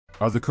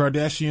Are the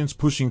Kardashians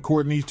pushing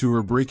Kourtney to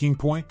her breaking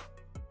point?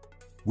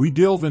 We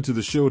delve into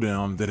the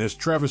showdown that has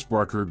Travis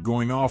Barker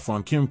going off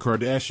on Kim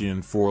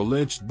Kardashian for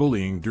alleged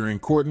bullying during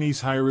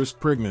Kourtney's high-risk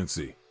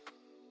pregnancy.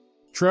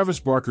 Travis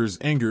Barker's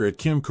anger at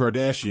Kim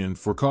Kardashian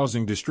for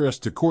causing distress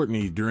to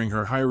Kourtney during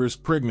her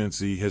high-risk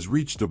pregnancy has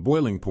reached a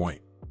boiling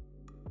point.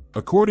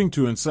 According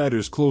to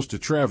insiders close to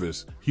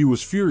Travis, he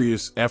was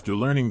furious after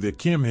learning that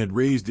Kim had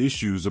raised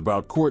issues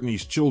about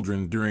Kourtney's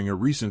children during a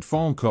recent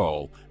phone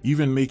call,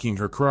 even making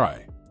her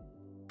cry.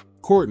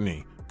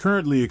 Kourtney,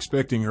 currently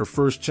expecting her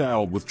first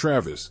child with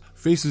Travis,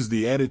 faces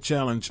the added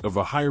challenge of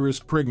a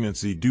high-risk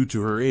pregnancy due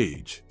to her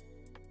age.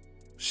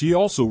 She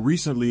also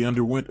recently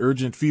underwent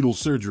urgent fetal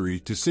surgery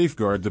to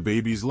safeguard the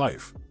baby's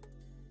life.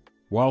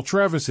 While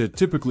Travis had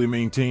typically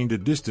maintained a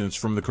distance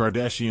from the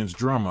Kardashians'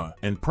 drama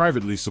and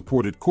privately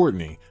supported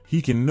Kourtney,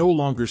 he can no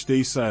longer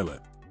stay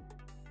silent.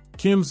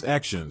 Kim's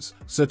actions,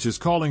 such as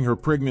calling her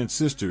pregnant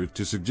sister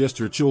to suggest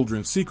her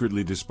children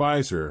secretly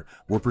despise her,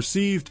 were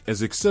perceived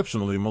as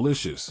exceptionally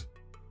malicious.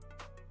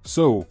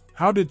 So,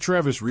 how did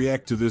Travis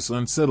react to this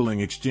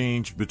unsettling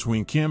exchange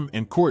between Kim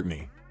and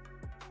Kourtney?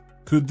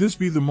 Could this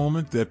be the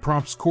moment that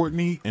prompts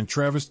Kourtney and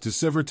Travis to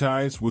sever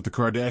ties with the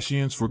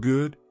Kardashians for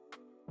good?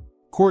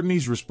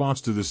 Kourtney's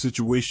response to the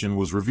situation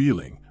was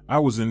revealing. "I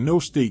was in no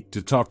state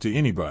to talk to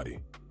anybody.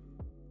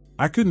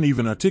 I couldn't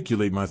even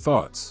articulate my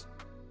thoughts."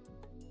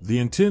 The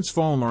intense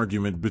phone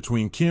argument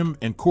between Kim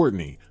and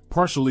Kourtney,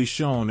 partially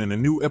shown in a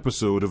new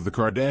episode of The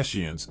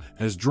Kardashians,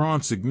 has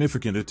drawn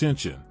significant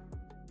attention.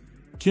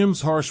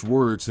 Kim's harsh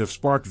words have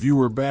sparked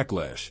viewer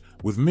backlash,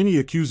 with many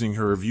accusing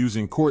her of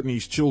using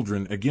Kourtney's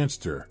children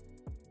against her.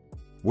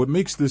 What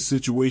makes this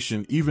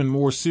situation even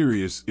more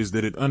serious is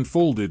that it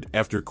unfolded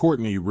after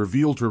Kourtney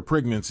revealed her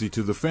pregnancy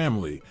to the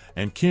family,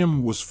 and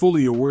Kim was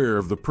fully aware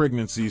of the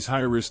pregnancy's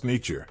high-risk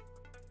nature.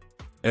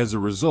 As a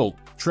result,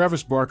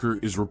 Travis Barker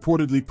is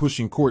reportedly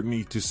pushing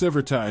Kourtney to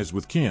sever ties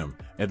with Kim,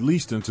 at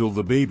least until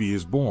the baby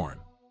is born.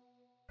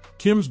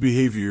 Kim's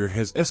behavior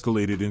has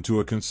escalated into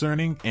a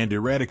concerning and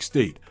erratic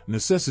state,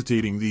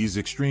 necessitating these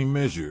extreme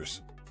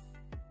measures.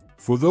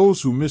 For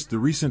those who missed the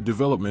recent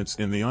developments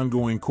in the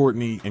ongoing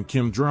Kourtney and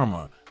Kim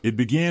drama, it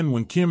began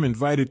when Kim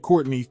invited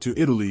Kourtney to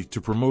Italy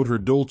to promote her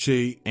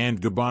Dolce &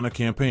 Gabbana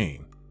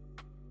campaign.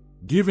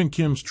 Given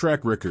Kim's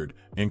track record,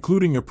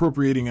 including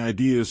appropriating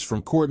ideas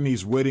from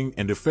Kourtney's wedding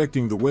and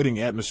affecting the wedding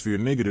atmosphere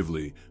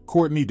negatively,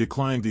 Kourtney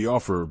declined the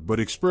offer but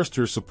expressed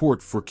her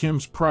support for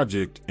Kim's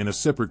project in a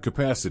separate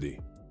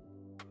capacity.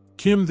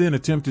 Kim then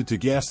attempted to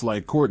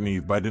gaslight Kourtney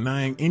by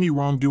denying any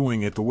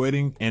wrongdoing at the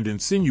wedding and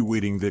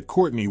insinuating that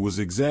Kourtney was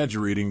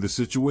exaggerating the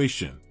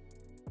situation.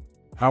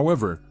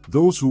 However,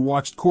 those who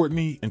watched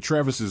Kourtney and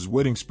Travis's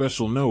wedding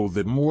special know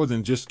that more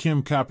than just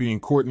Kim copying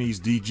Kourtney's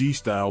DG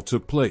style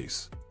took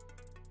place.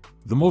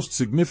 The most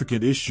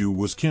significant issue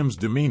was Kim's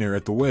demeanor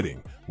at the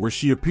wedding, where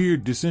she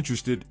appeared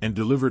disinterested and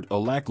delivered a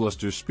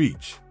lackluster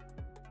speech.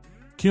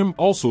 Kim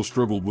also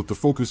struggled with the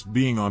focus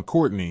being on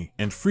Kourtney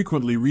and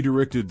frequently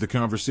redirected the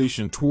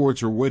conversation towards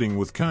her wedding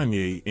with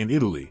Kanye in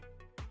Italy.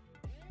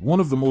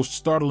 One of the most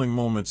startling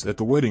moments at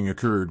the wedding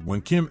occurred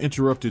when Kim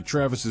interrupted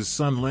Travis's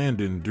son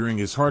Landon during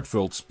his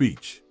heartfelt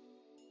speech.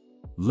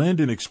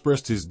 Landon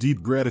expressed his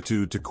deep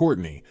gratitude to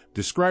Kourtney,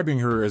 describing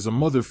her as a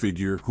mother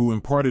figure who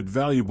imparted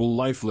valuable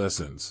life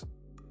lessons.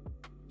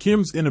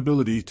 Kim's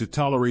inability to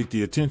tolerate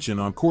the attention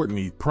on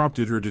Kourtney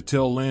prompted her to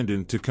tell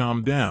Landon to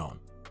calm down.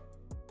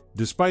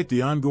 Despite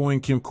the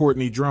ongoing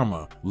Kim-Kourtney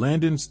drama,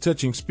 Landon's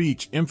touching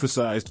speech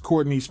emphasized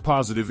Kourtney's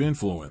positive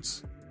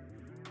influence.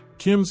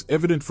 Kim's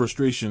evident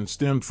frustration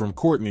stemmed from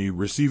Kourtney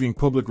receiving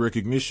public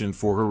recognition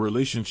for her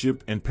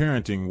relationship and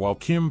parenting while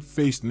Kim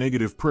faced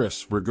negative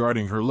press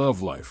regarding her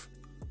love life.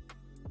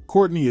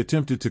 Kourtney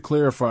attempted to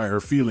clarify her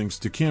feelings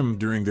to Kim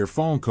during their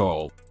phone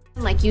call.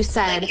 Like you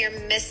said, like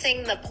you're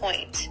missing the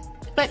point.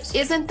 But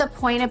isn't the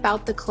point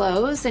about the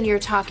clothes and you're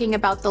talking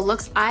about the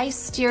looks? I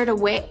steered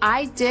away.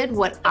 I did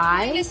what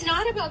It's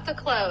not about the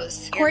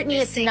clothes.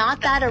 Kourtney, it's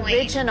not that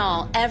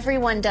original.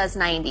 Everyone does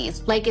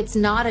 90s. Like, it's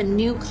not a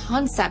new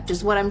concept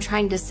is what I'm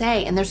trying to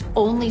say. And there's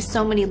only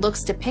so many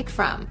looks to pick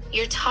from.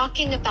 You're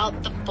talking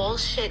about the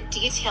bullshit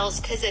details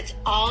because it's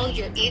all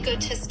your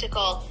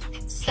egotistical,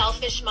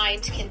 selfish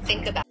mind can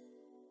think about.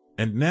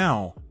 And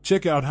now,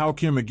 check out how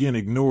Kim again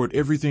ignored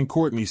everything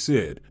Kourtney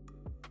said.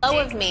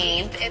 Of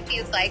me. If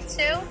you'd like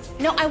to.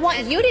 No, I want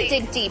you to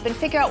dig deep and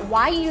figure out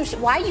why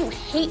you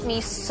hate me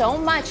so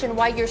much and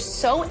why you're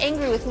so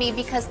angry with me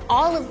because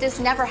all of this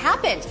never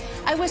happened.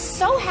 I was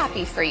so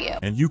happy for you.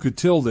 And you could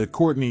tell that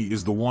Kourtney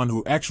is the one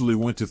who actually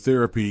went to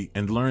therapy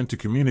and learned to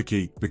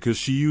communicate because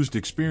she used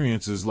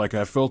experiences like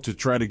I felt to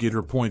try to get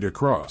her point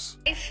across.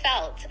 I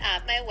felt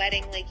at my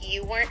wedding like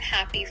you weren't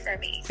happy for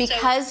me.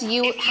 Because so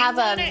you have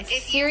a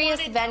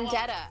serious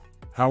vendetta.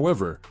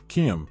 However,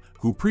 Kim,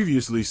 who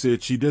previously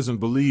said she doesn't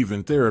believe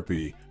in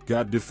therapy,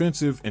 got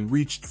defensive and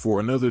reached for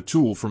another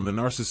tool from the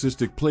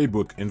narcissistic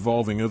playbook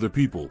involving other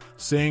people,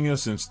 saying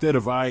us instead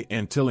of I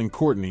and telling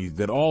Kourtney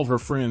that all her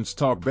friends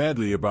talk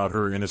badly about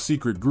her in a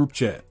secret group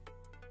chat.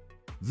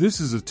 This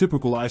is a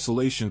typical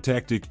isolation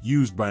tactic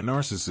used by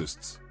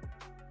narcissists.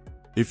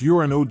 If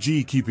you're an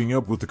OG Keeping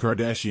Up with the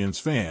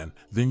Kardashians fan,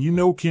 then you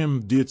know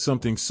Kim did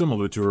something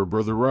similar to her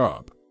brother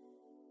Rob.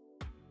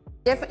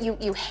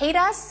 You hate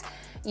us.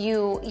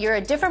 You're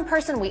a different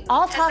person. We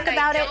all talk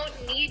about it. I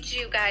don't need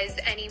you guys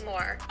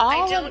anymore.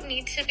 I don't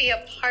need to be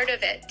a part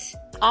of it.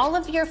 All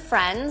of your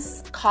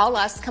friends call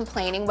us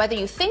complaining, whether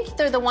you think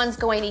they're the ones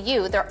going to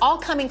you, they're all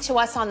coming to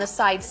us on the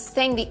side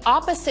saying the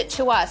opposite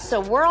to us. So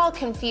we're all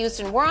confused,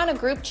 and we're on a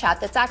group chat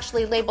that's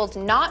actually labeled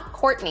not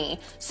Kourtney,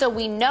 so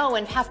we know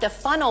and have to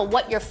funnel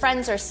what your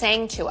friends are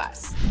saying to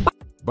us.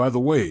 By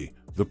the way,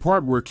 the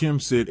part where Kim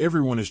said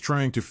everyone is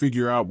trying to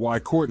figure out why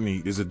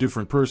Kourtney is a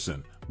different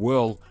person,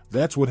 well,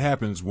 that's what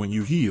happens when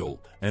you heal,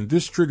 and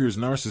this triggers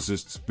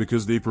narcissists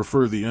because they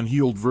prefer the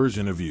unhealed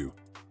version of you.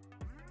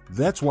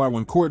 That's why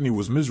when Kourtney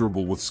was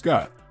miserable with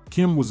Scott,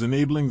 Kim was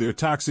enabling their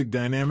toxic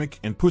dynamic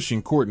and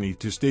pushing Kourtney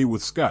to stay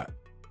with Scott.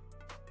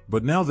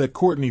 But now that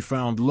Kourtney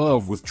found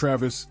love with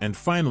Travis and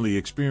finally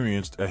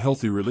experienced a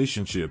healthy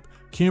relationship,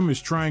 Kim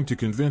is trying to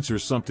convince her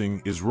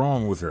something is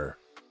wrong with her.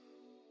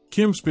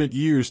 Kim spent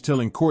years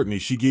telling Kourtney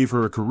she gave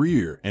her a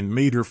career and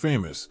made her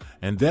famous,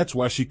 and that's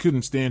why she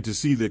couldn't stand to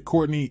see that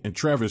Kourtney and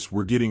Travis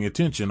were getting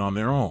attention on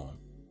their own.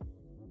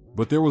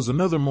 But there was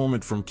another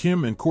moment from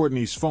Kim and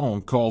Kourtney's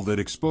phone call that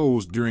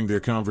exposed during their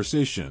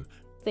conversation.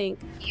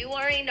 You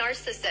are a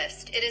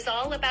narcissist. It is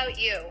all about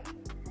you.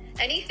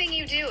 Anything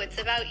you do,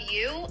 it's about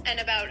you and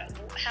about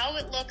how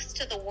it looks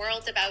to the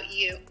world about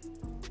you.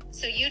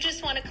 So you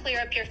just want to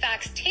clear up your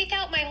facts. Take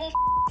out my whole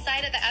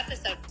side of the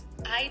episode.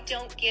 I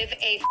don't give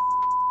a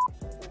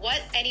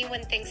what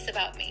anyone thinks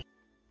about me.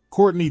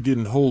 Kourtney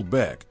didn't hold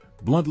back,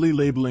 bluntly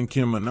labeling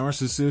Kim a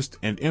narcissist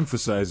and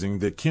emphasizing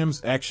that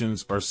Kim's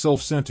actions are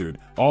self-centered,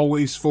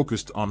 always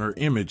focused on her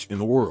image in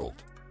the world.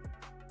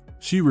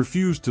 She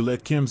refused to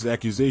let Kim's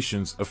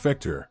accusations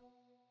affect her.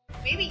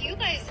 Maybe you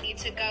guys need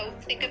to go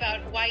think about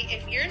why,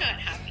 if you're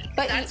not happy.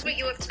 But that's what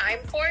you have time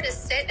for, to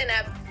sit and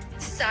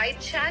have side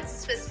chats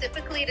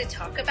specifically to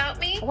talk about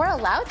me? We're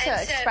allowed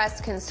to express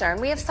concern.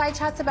 We have side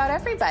chats about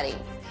everybody.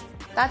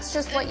 That's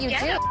just what you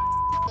do.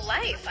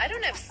 Life. I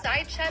don't have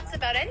side chats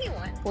about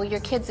anyone. Well, your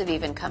kids have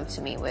even come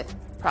to me with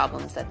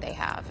problems that they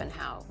have and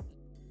how.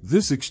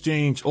 This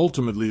exchange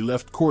ultimately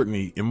left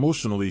Kourtney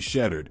emotionally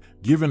shattered,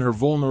 given her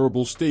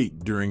vulnerable state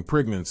during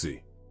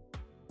pregnancy.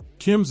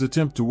 Kim's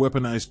attempt to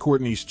weaponize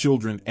Kourtney's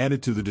children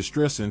added to the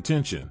distress and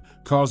tension,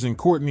 causing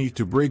Kourtney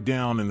to break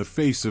down in the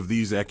face of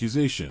these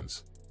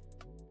accusations.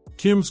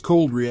 Kim's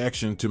cold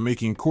reaction to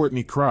making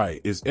Kourtney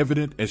cry is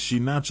evident as she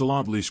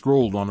nonchalantly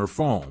scrolled on her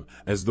phone,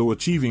 as though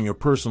achieving a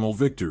personal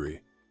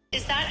victory.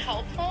 Is that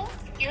helpful?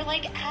 You're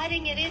like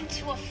adding it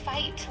into a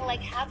fight to like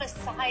have a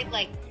side,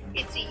 like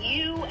it's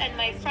you and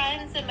my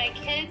friends and my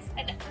kids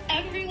and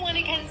everyone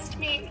against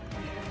me.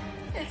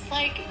 It's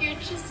like you're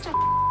just a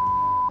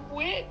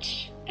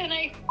witch and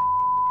I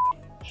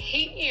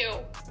hate you.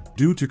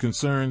 Due to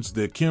concerns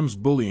that Kim's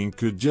bullying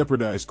could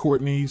jeopardize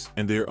Kourtney's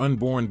and their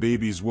unborn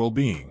baby's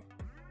well-being,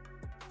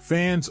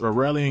 fans are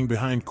rallying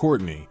behind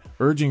Kourtney,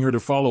 urging her to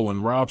follow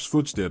in Rob's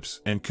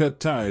footsteps and cut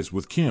ties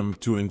with Kim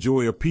to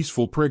enjoy a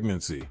peaceful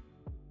pregnancy.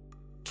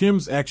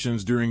 Kim's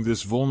actions during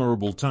this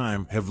vulnerable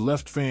time have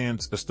left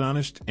fans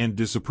astonished and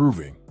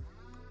disapproving.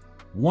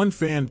 One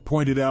fan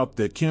pointed out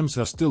that Kim's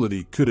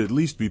hostility could at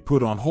least be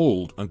put on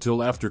hold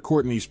until after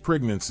Kourtney's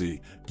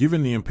pregnancy,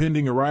 given the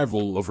impending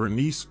arrival of her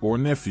niece or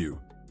nephew.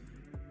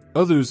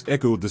 Others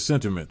echoed the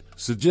sentiment,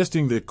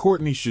 suggesting that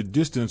Kourtney should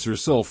distance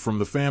herself from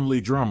the family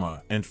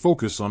drama and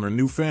focus on her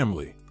new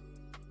family.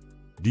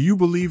 Do you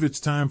believe it's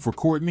time for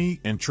Kourtney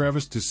and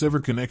Travis to sever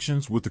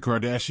connections with the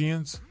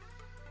Kardashians?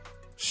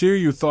 Share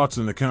your thoughts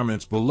in the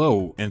comments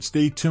below and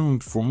stay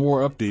tuned for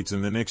more updates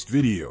in the next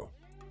video.